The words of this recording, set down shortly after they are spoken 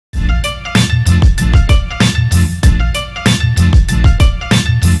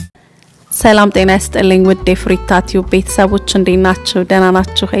ሰላም ጤና ይስጥልኝ ውድ የፍሪታ ቲዩብ ቤተሰቦች እንደናችሁ ደህና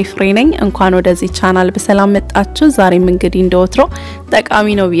ናችሁ? ፍሬ ነኝ። እንኳን ወደዚህ ቻናል በሰላም መጣችሁ። ዛሬም እንግዲህ እንደወትሮ ጠቃሚ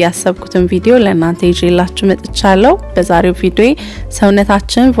ነው ያሰብኩትን ቪዲዮ ለእናንተ ይዤላችሁ መጥቻለሁ። በዛሬው ቪዲዮ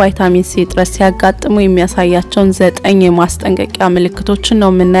ሰውነታችን ቫይታሚን ሲ እጥረት ሲያጋጥሙ የሚያሳያቸውን 9 የማስጠንቀቂያ ምልክቶችን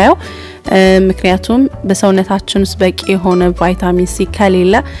ነው የምናየው። ምክንያቱም በሰውነታችን ውስጥ በቂ የሆነ ቫይታሚን ሲ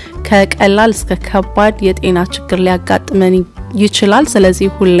ከሌለ ከቀላል እስከ ከባድ የጤና ችግር ሊያጋጥመን ይችላል። ስለዚህ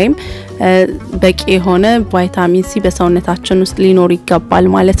ሁሌም በቂ የሆነ ቫይታሚን ሲ በሰውነታችን ውስጥ ሊኖር ይገባል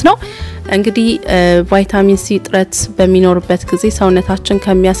ማለት ነው። እንግዲህ ቫይታሚን ሲ እጥረት በሚኖርበት ጊዜ ሰውነታችን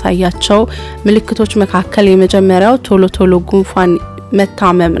ከሚያሳያቸው ምልክቶች መካከል የመጀመሪያው ቶሎ ጉንፋን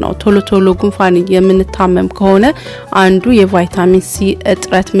መታመም ነው። ቶሎ ጉንፋን የምንታመም ከሆነ አንዱ የቫይታሚን ሲ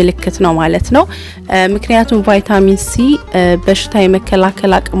እጥረት ምልክት ነው ማለት ነው። ምክንያቱም ቫይታሚን ሲ በሽታ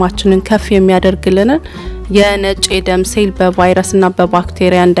የመከላከል አቅማችንን ከፍ የሚያደርግልን የነጭ የደም ሴል በቫይረስና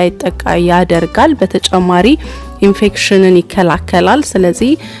በባክቴሪያ እንዳይጠቃ ያደርጋል። በተጨማሪ ኢንፌክሽንን ይከላከላል።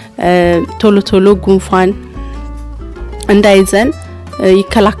 ስለዚህ ቶሎ ጉንፋን እንዳይዘን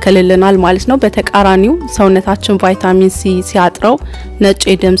ይከላከልልናል ማለት ነው። በተቃራኒው ሰውነታችን ቫይታሚን ሲ ሲያጥረው ነጭ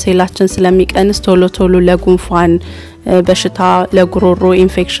የደም ሴላችን ስለሚቀንስ ቶሎ ለጉንፋን በሽታ ለጉሮሮ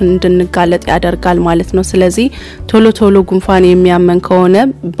ኢንፌክሽን እንድንጋለጥ ያደርጋል ማለት ነው። ስለዚህ ቶሎ ጉንፋን የሚያመን ከሆነ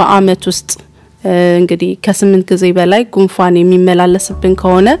በአመት ውስጥ እንግዲህ ከ8 ጊዜ በላይ ጉንፋን የሚመላለስብን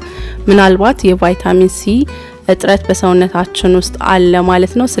ከሆነ ምናልባት የቫይታሚን ሲ እጥረት በሰውነታችን ውስጥ አለ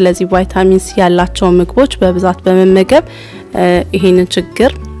ማለት ነው። ስለዚህ ቫይታሚን ሲ ያላቸው ምግቦች በብዛት በመመገብ ይሄንን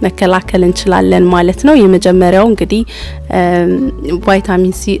ችግር መከላከል እንችላለን ማለት ነው። የመጀመሪያው እንግዲህ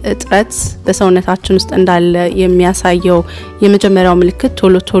ቫይታሚን ሲ እጥረት በሰውነታችን ውስጥ እንዳለ የሚያሳየው የመጀመሪያው ምልክት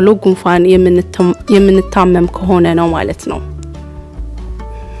ቶሎ ጉንፋን የምንታመም ከሆነ ነው ማለት ነው።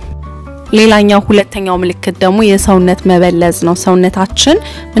 ሌላኛው ሁለተኛው ምልክት ደግሞ የሰውነት መበለዝ ነው። ሰውነታችን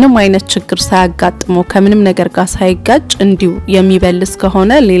ምንም አይነት ችግር ሳያጋጥመው ከምንም ነገር ጋር ሳይጋጭ እንዲሁ የሚበልስ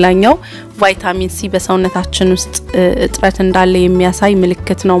ከሆነ ሌላኛው ቫይታሚን ሲ በሰውነታችን ውስጥ እጥረት እንዳለ የሚያሳይ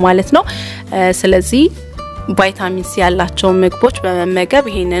ምልክት ነው ማለት ነው። ስለዚህ ቫይታሚን ሲ ያላቸው ምግቦች በመመገብ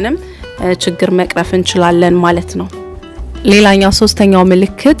ይሄንንም ችግር መቅረፍ እንችላለን ማለት ነው። ሌላኛው ሶስተኛው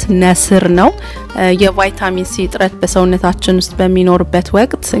ምልክት ነስር ነው። የቫይታሚን ሲ እጥረት በሰውነታችን ውስጥ በሚኖርበት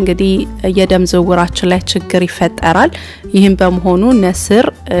ወቅት እንግዲህ የደም ዝውውራችን ላይ ችግር ይፈጠራል። ይህም በመሆኑ ነስር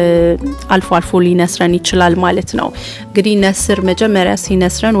አልፎ ሊነስረን ይችላል ማለት ነው። እንግዲህ ነስር መጀመሪያ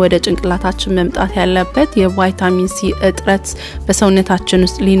ሲነስረን ወደ ጭንቅላታችን መምጣት ያለበት የቫይታሚን ሲ እጥረት በሰውነታችን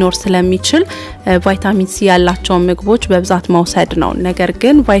ውስጥ ሊኖር ስለሚችል ቫይታሚን ሲ ያላቸው ምግቦች በብዛት መውሰድ ነው። ነገር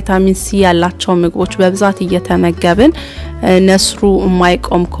ግን ቫይታሚን ሲ ያላቸው ምግቦች በብዛት እየተመገብን ነስሩ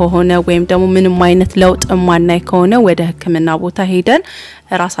የማይቆም ከሆነ ወይም ደግሞ ምንም አይነት ለውጥ የማናይ ከሆነ ወደ ሕክምና ቦታ ሄደን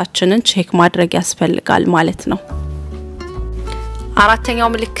ራሳችንን ቼክ ማድረግ ያስፈልጋል ማለት ነው። አራተኛው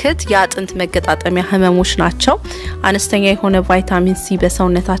ምልክት የአጥንት መገጣጠሚያ ህመሞች ናቸው። አነስተኛ የሆነ ቫይታሚን ሲ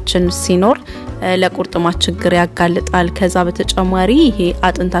በሰውነታችን ሲኖር ለቁርጥማት ችግር ያጋልጣል። ከዛ በተጨማሪ ይሄ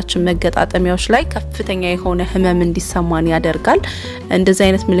አጥንታችን መገጣጠሚያዎች ላይ ከፍተኛ የሆነ ህመም እንዲሰማን ያደርጋል። እንደዚህ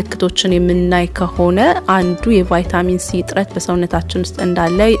አይነት ምልክቶችን የምናይ ከሆነ አንዱ የቫይታሚን ሲ እጥረት በሰውነታችን ውስጥ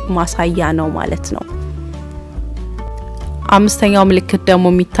እንዳለ ማሳያ ነው ማለት ነው። አምስተኛው ምልክት ደግሞ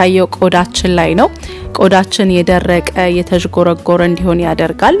የሚታየው ቆዳችን ላይ ነው። ቆዳችን የደረቀ የተዥጎረጎረ እንዲሆን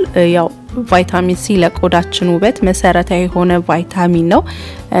ያደርጋል። ያው ቫይታሚን ሲ ለቆዳችን ውበት መሰረታዊ የሆነ ቫይታሚን ነው።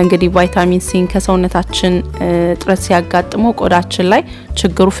 እንግዲህ ቫይታሚን ሲን ከሰውነታችን እጥረት ሲያጋጥመው ቆዳችን ላይ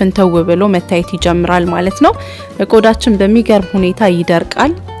ችግሩ ፍንተው ብሎ መታየት ይጀምራል ማለት ነው። ቆዳችን በሚገርም ሁኔታ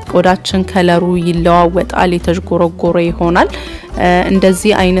ይደርቃል። ቆዳችን ከለሩ ይለዋወጣል፣ የተዥጎረጎረ ይሆናል።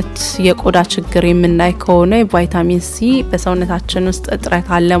 እንደዚህ አይነት የቆዳ ችግር የምናይ ከሆነ ቫይታሚን ሲ በሰውነታችን ውስጥ እጥረት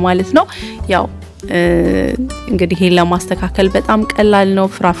አለ ማለት ነው። ያው እንግዲህ ይሄን ለማስተካከል በጣም ቀላል ነው።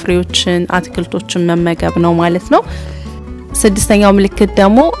 ፍራፍሬዎችን አትክልቶችን መመገብ ነው ማለት ነው። ስድስተኛው ምልክት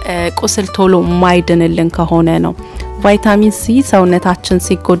ደግሞ ቁስል ቶሎ ማይድንልን ከሆነ ነው። ቫይታሚን ሲ ሰውነታችን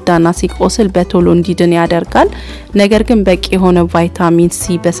ሲጎዳና ሲቆስል በቶሎ እንዲድን ያደርጋል። ነገር ግን በቂ የሆነ ቫይታሚን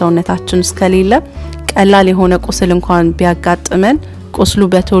ሲ በሰውነታችን ውስጥ ከሌለ ቀላል የሆነ ቁስል እንኳን ቢያጋጥመን ቁስሉ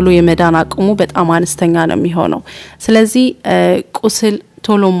በቶሎ የመዳን አቅሙ በጣም አነስተኛ ነው የሚሆነው። ስለዚህ ቁስል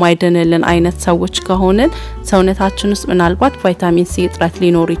ቶሎ ማይድንልን አይነት ሰዎች ከሆነን ሰውነታችን ውስጥ ምናልባት ቫይታሚን ሲ እጥረት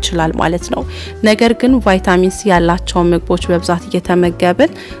ሊኖር ይችላል ማለት ነው። ነገር ግን ቫይታሚን ሲ ያላቸው ምግቦች በብዛት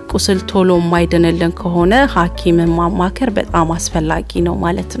እየተመገብን ቁስል ቶሎ ማይድንልን ከሆነ ሐኪምን ማማከር በጣም አስፈላጊ ነው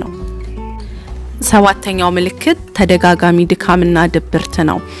ማለት ነው። ሰባተኛው ምልክት ተደጋጋሚ ድካምና ድብርት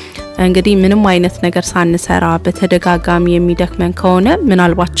ነው። እንግዲህ ምንም አይነት ነገር ሳንሰራ በተደጋጋሚ የሚደክመን ከሆነ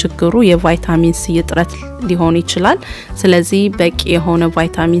ምናልባት ችግሩ የቫይታሚን ሲ እጥረት ሊሆን ይችላል ስለዚህ በቂ የሆነ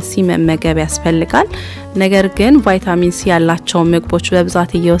ቫይታሚን ሲ መመገብ ያስፈልጋል ነገር ግን ቫይታሚን ሲ ያላቸው ምግቦች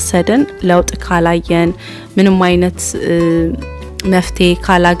በብዛት እየወሰድን ለውጥ ካላየን ምንም አይነት መፍትሄ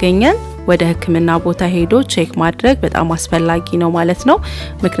ካላገኘን ወደ ህክምና ቦታ ሄዶ ቼክ ማድረግ በጣም አስፈላጊ ነው ማለት ነው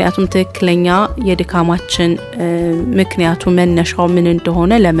ምክንያቱም ትክክለኛ የድካማችን ምክንያቱ መነሻው ምን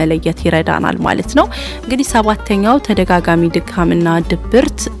እንደሆነ ለመለየት ይረዳናል ማለት ነው እንግዲህ ሰባተኛው ተደጋጋሚ ድካምና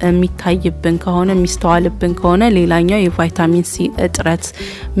ድብርት የሚታይብን ከሆነ የሚስተዋልብን ከሆነ ሌላኛው የቫይታሚን ሲ እጥረት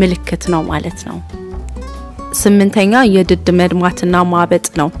ምልክት ነው ማለት ነው ስምንተኛ የድድ መድማትና ማበጥ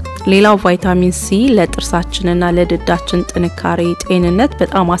ነው ሌላው ቫይታሚን ሲ ለጥርሳችንና ለድዳችን ጥንካሬ ጤንነት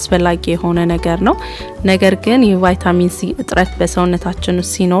በጣም አስፈላጊ የሆነ ነገር ነው ነገር ግን የቫይታሚን ሲ እጥረት በሰውነታችን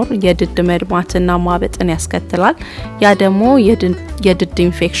ውስጥ ሲኖር የድድ መድማትና ማበጥን ያስከትላል ያ ደግሞ የድድ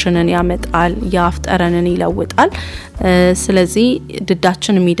ኢንፌክሽንን ያመጣል የአፍ ጠረንን ይለውጣል ስለዚህ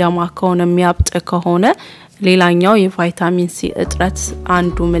ድዳችን የሚደማ ከሆነ የሚያብጥ ከሆነ ሌላኛው የቫይታሚን ሲ እጥረት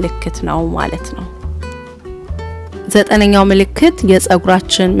አንዱ ምልክት ነው ማለት ነው ዘጠነኛው ምልክት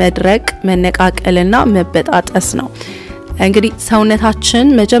የጸጉራችን መድረቅ መነቃቀልና መበጣጠስ ነው እንግዲህ ሰውነታችን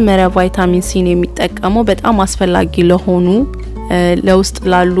መጀመሪያ ቫይታሚን ሲን የሚጠቀመው በጣም አስፈላጊ ለሆኑ ለውስጥ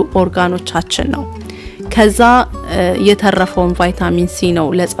ላሉ ኦርጋኖቻችን ነው ከዛ የተረፈውን ቫይታሚን ሲ ነው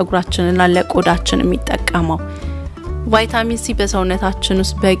ለጸጉራችንና ለቆዳችን የሚጠቀመው ቫይታሚን ሲ በሰውነታችን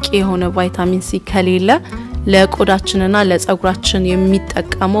ውስጥ በቂ የሆነ ቫይታሚን ሲ ከሌለ ለቆዳችንና ለጸጉራችን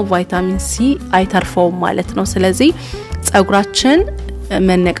የሚጠቀመው ቫይታሚን ሲ አይተርፈውም ማለት ነው ስለዚህ ጸጉራችን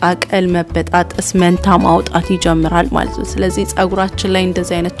መነቃቀል መበጣጠስ መንታ ማውጣት ይጀምራል ማለት ነው ስለዚህ ጸጉራችን ላይ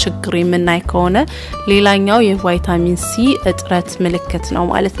እንደዚህ አይነት ችግር የምናይ ከሆነ ሌላኛው የቫይታሚን ሲ እጥረት ምልክት ነው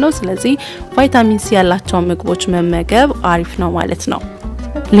ማለት ነው ስለዚህ ቫይታሚን ሲ ያላቸው ምግቦች መመገብ አሪፍ ነው ማለት ነው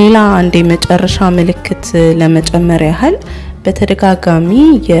ሌላ አንድ የመጨረሻ ምልክት ለመጨመር ያህል በተደጋጋሚ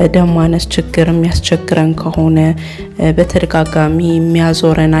የደም ማነስ ችግር የሚያስቸግረን ከሆነ በተደጋጋሚ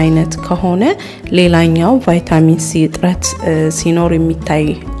የሚያዞረን አይነት ከሆነ ሌላኛው ቫይታሚን ሲ እጥረት ሲኖር የሚታይ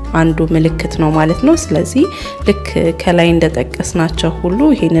አንዱ ምልክት ነው ማለት ነው ስለዚህ ልክ ከላይ እንደተጠቀስናቸው ሁሉ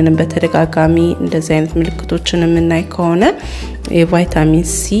ይሄንንም በተደጋጋሚ እንደዚህ አይነት ምልክቶችን የምናይ ከሆነ የቫይታሚን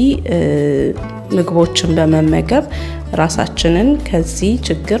ሲ ምግቦችን በመመገብ ራሳችንን ከዚህ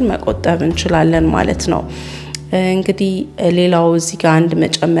ችግር መቆጠብ እንችላለን ማለት ነው እንግዲህ ሌላው እዚህ ጋር አንድ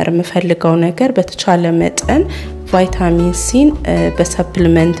መጨመር የምፈልገው ነገር በተቻለ መጠን ቫይታሚን ሲን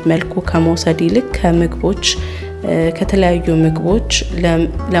በሰፕሊመንት መልኩ ከመውሰድ ይልቅ ከምግቦች ከተለያዩ ምግቦች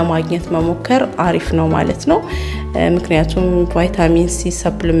ለማግኘት መሞከር አሪፍ ነው ማለት ነው ምክንያቱም ቫይታሚን ሲ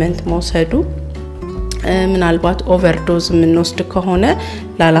ሰፕሊመንት መውሰዱ ምናልባት ኦቨርዶዝ ምንወስድ ከሆነ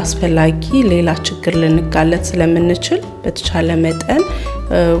ላላስፈላጊ ሌላ ችግር ልንጋለጥ ስለምንችል በተቻለ መጠን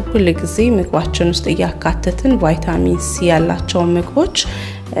ሁሉ ጊዜ ምግባችን ውስጥ ያካተትን ቫይታሚን ሲ ያላቸው ምግቦች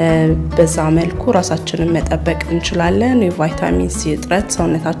በዛ መልኩ ራሳችንን መጠበቅ እንችላለን የቫይታሚን ሲ እጥረት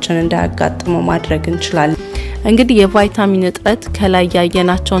ሰውነታችንን እንዳያጋጥመው ማድረግ እንችላለን እንግዲህ የቫይታሚን እጥረት ከላይ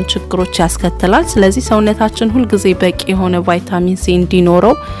ያየናቸውን ችግሮች ያስከትላል ስለዚህ ሰውነታችን ሁሉ ጊዜ በቂ የሆነ ቫይታሚን ሲ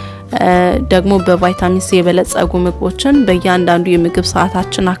እንዲኖረው ደግሞ በቫይታሚን ሲ የበለጸጉ ምግቦችን በእያንዳንዱ የምግብ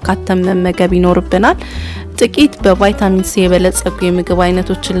ሰዓታችን አካተን መመገብ ይኖርብናል ጥቂት በቫይታሚን ሲ የበለጸጉ የምግብ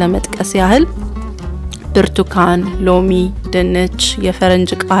አይነቶችን ለመጥቀስ ያህል ብርቱካን ሎሚ ድንች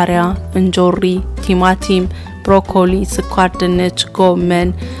የፈረንጅ ቃሪያ እንጆሪ ቲማቲም ብሮኮሊ ስኳር ድንች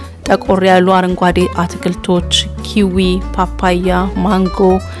ጎመን ጠቆር ያሉ አረንጓዴ አትክልቶች ኪዊ ፓፓያ ማንጎ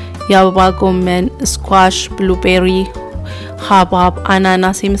የአበባ ጎመን ስኳሽ ብሉቤሪ ሀባብ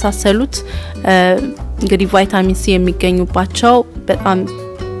አናናስ የመሳሰሉት እንግዲህ ቫይታሚን ሲ የሚገኙባቸው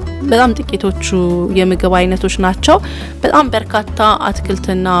በጣም ጥቂቶቹ የምግብ አይነቶች ናቸው በጣም በርካታ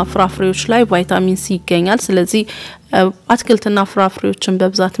አትክልትና ፍራፍሬዎች ላይ ቫይታሚን ሲ ይገኛል ስለዚህ አትክልትና ፍራፍሬዎችን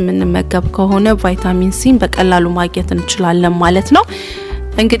በብዛት የምንመገብ ከሆነ ቫይታሚን ሲን በቀላሉ ማግኘት እንችላለን ማለት ነው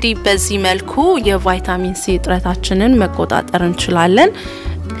እንግዲህ በዚህ መልኩ የቫይታሚን ሲ እጥረታችንን መቆጣጠር እንችላለን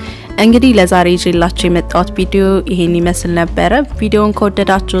እንግዲህ ለዛሬ ይዤላችሁ የመጣሁት ቪዲዮ ይሄን ይመስል ነበር ቪዲዮውን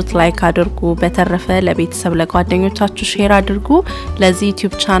ከወደዳችሁት ላይክ አድርጉ በተረፈ ለቤተሰብ ለጓደኞቻችሁ ሼር አድርጉ ለዚህ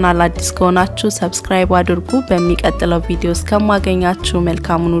ዩቲዩብ ቻናል አዲስ ከሆናችሁ ሰብስክራይብ አድርጉ በሚቀጥለው ቪዲዮ እስከማገኛችሁ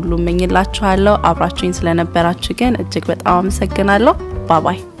መልካሙን ሁሉ እመኝላችኋለሁ አብራችሁኝ ስለነበራችሁ ግን እጅግ በጣም አመሰግናለሁ ባይ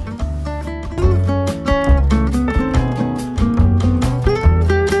ባይ